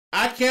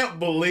I can't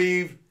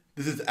believe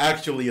this is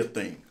actually a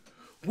thing.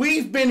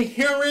 We've been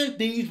hearing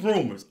these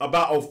rumors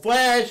about a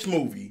Flash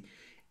movie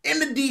in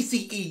the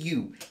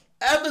DCEU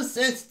ever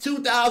since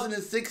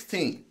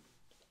 2016.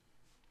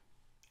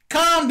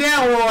 Calm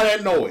down with all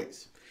that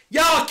noise.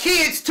 Y'all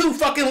kids too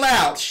fucking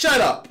loud. Shut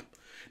up.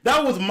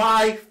 That was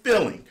my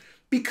feeling.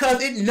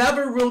 Because it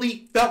never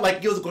really felt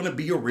like it was going to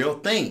be a real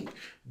thing.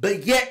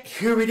 But yet,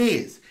 here it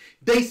is.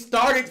 They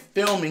started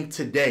filming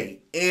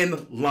today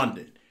in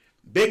London.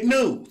 Big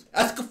news.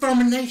 That's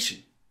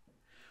confirmation.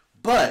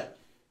 But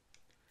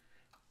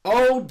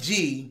OG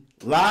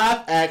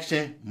live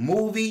action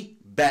movie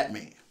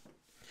Batman.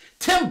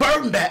 Tim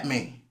Burton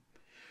Batman.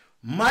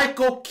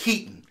 Michael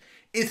Keaton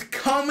is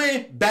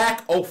coming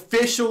back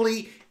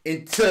officially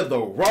into the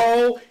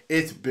role.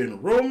 It's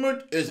been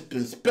rumored, it's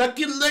been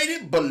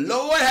speculated, but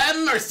Lord have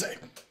mercy.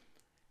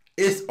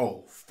 It's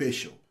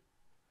official.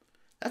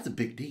 That's a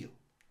big deal.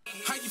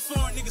 How you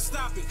foreign niggas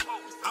stop it?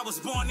 I was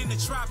born in the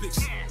tropics.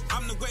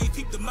 I'm the way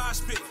peep the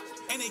mosh pit.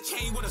 And they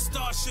came with a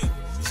starship.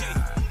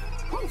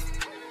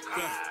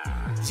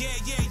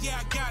 Yeah,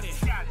 I got it.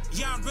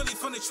 Yeah, I'm really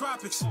from the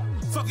tropics.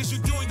 Fuck is you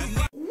doing?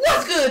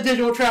 What's good,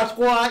 Digital Trap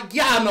Squad?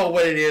 Y'all know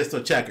what it is,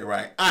 so check it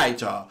right. Alright,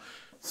 y'all.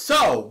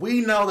 So,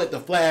 we know that the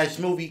Flash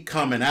movie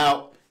coming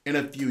out in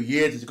a few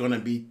years is going to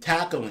be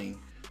tackling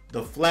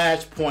the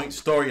Flashpoint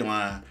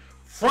storyline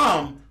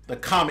from the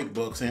comic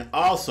books and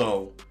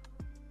also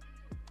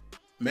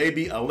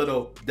maybe a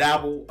little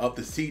dabble of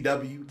the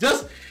CW.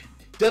 Just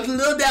a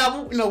little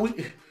dabble. You know,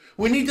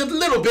 we need just a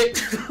little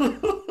bit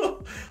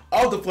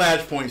of the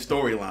Flashpoint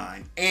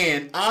storyline.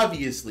 And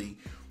obviously,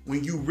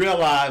 when you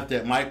realize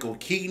that Michael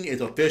Keaton is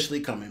officially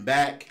coming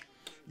back,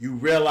 you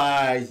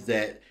realize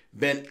that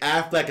Ben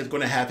Affleck is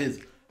going to have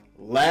his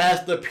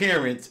last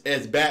appearance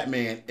as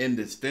Batman in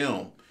this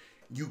film.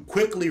 You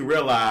quickly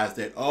realize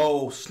that,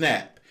 oh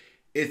snap,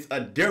 it's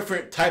a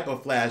different type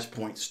of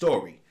Flashpoint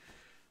story.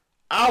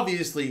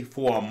 Obviously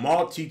for a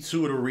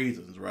multitude of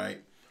reasons,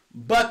 right?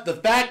 But the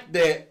fact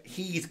that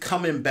he's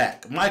coming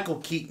back, Michael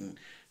Keaton,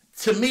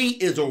 to me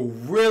is a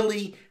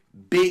really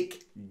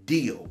big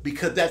deal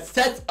because that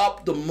sets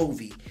up the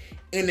movie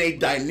in a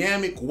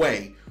dynamic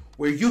way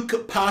where you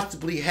could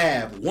possibly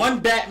have one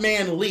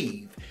Batman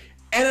leave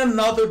and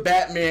another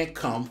Batman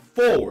come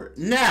forward.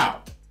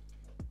 Now,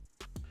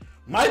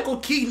 Michael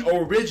Keaton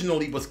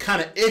originally was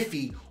kind of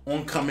iffy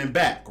on coming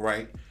back,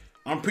 right?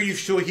 I'm pretty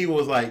sure he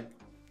was like,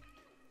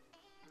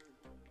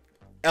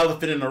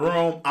 elephant in the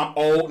room, I'm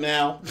old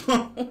now.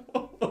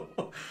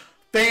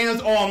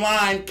 Fans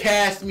online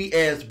cast me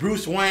as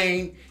Bruce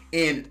Wayne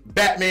in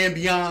Batman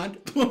Beyond.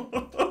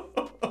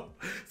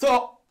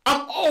 So,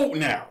 I'm old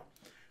now.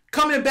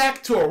 Coming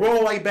back to a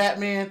role like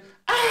Batman,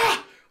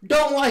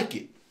 don't like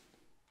it.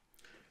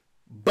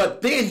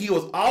 But then he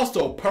was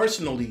also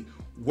personally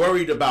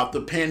worried about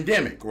the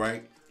pandemic,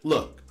 right?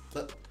 Look,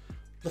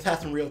 let's have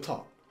some real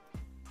talk.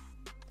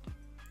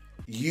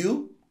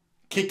 You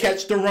can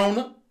catch the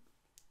Rona,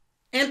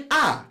 and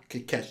I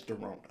can catch the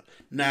Rona.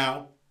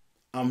 Now,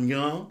 I'm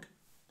young.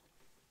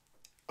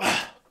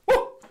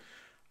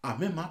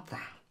 I'm in my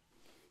prime.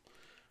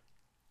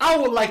 I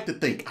would like to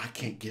think I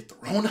can't get the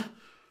Rona,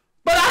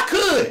 but I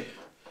could.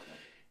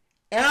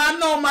 And I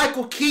know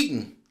Michael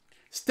Keaton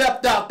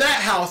stepped out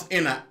that house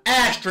in an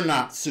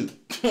astronaut suit.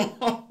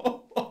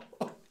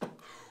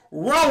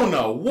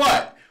 Rona,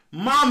 what?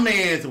 My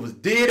man's was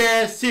dead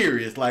ass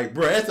serious. Like,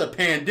 bruh, it's a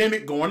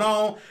pandemic going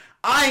on.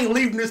 I ain't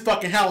leaving this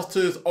fucking house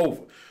till it's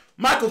over.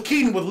 Michael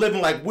Keaton was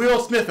living like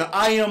Will Smith in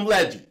I Am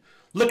Legend.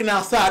 Looking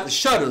outside the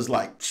shutters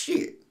like,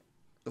 shit,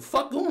 the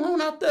fuck going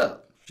on out there?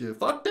 Shit,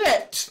 fuck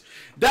that.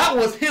 That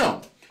was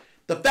him.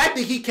 The fact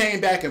that he came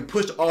back and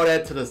pushed all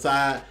that to the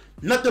side,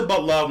 nothing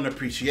but love and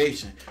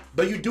appreciation.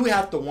 But you do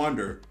have to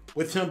wonder,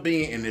 with him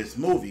being in this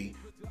movie,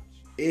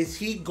 is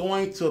he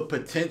going to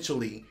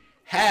potentially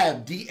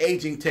have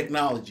de-aging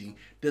technology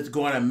that's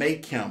going to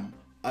make him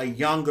a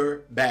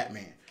younger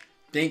Batman?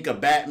 Think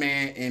of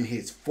Batman in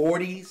his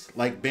 40s,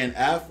 like Ben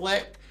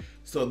Affleck.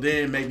 So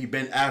then maybe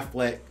Ben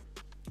Affleck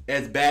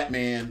as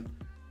Batman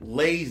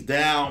lays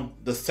down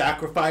the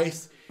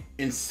sacrifice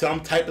in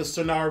some type of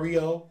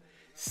scenario,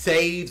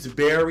 saves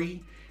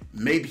Barry.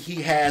 Maybe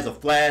he has a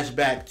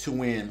flashback to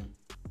when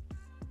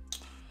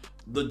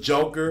the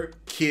Joker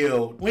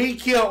when he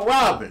killed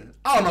Robin.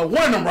 I don't know,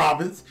 one of them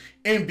Robins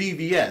in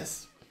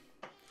BVS.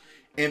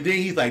 And then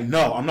he's like,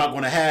 no, I'm not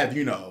going to have,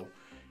 you know,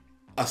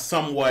 a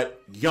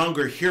somewhat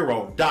younger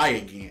hero die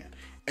again.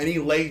 And he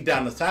lays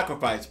down the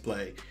sacrifice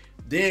play.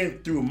 Then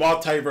through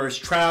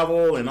multiverse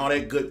travel and all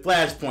that good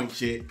Flashpoint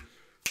shit,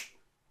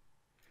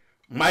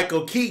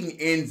 Michael Keaton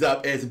ends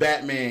up as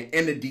Batman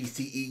in the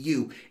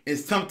DCEU in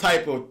some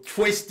type of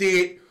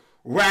twisted,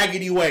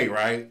 raggedy way,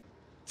 right?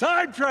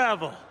 Time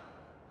travel!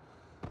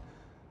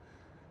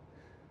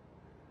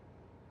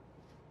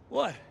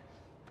 What?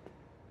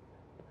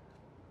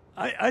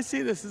 I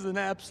see this as an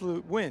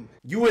absolute win.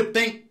 You would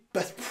think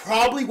that's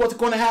probably what's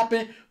going to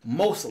happen,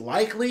 most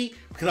likely,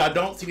 because I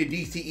don't see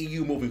the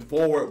DCEU moving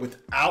forward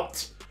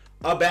without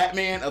a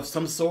Batman of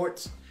some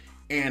sorts.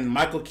 and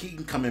Michael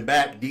Keaton coming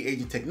back,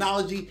 de-aging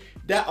technology,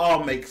 that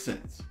all makes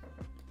sense.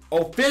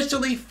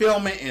 Officially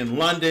filming in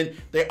London,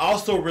 they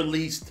also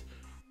released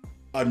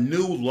a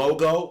new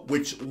logo,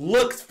 which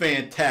looks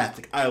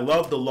fantastic. I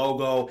love the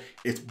logo.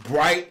 It's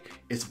bright,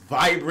 it's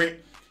vibrant.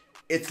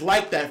 It's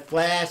like that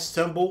Flash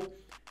symbol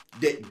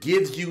that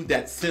gives you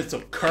that sense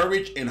of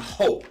courage and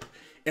hope.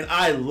 And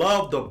I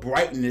love the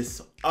brightness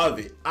of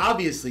it.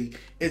 Obviously,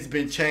 it's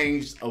been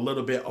changed a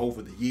little bit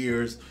over the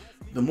years.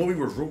 The movie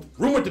was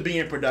rumored to be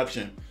in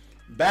production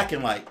back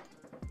in like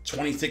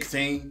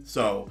 2016.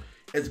 So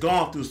it's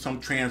gone through some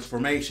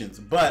transformations.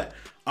 But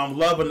I'm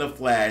loving the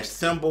Flash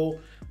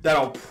symbol.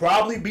 That'll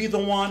probably be the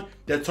one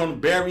that's on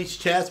Barry's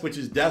chest, which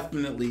is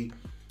definitely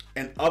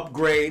an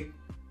upgrade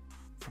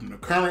from the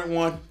current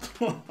one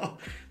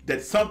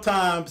that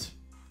sometimes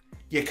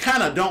you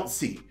kind of don't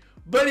see.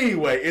 But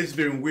anyway, it's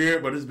been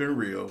weird, but it's been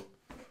real.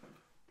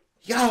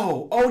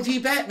 Yo,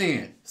 OG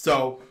Batman.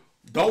 So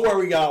don't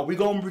worry, y'all. We're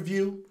going to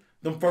review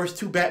them first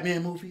 2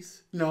 Batman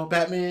movies. You know,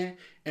 Batman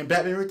and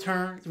Batman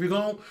Returns. We're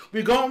going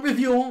to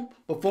review them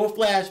before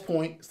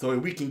Flashpoint so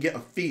we can get a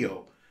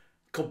feel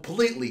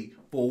completely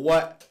for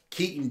what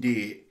Keaton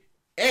did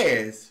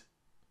as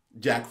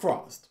Jack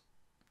Frost.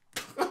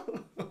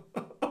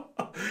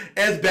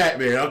 As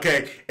Batman,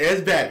 okay?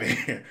 As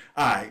Batman.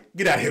 Alright,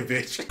 get out of here,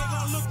 bitch.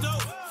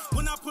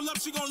 When I pull up,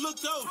 she gon' look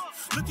though.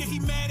 Look at he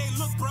mad, ain't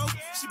look, bro.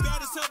 She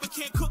bad as hell, but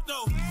can't cook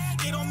though.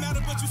 It don't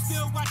matter, but you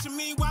still watching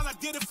me while I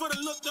did it for the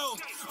look though.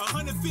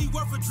 100 feet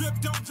worth of drip,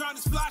 don't drown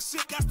this fly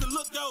shit, that's the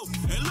look though.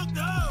 And look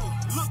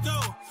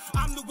though,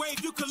 I'm the wave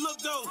you can look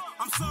though.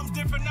 I'm something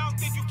different, I don't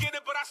think you get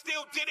it, but I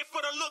still did it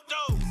for the look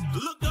though.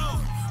 Look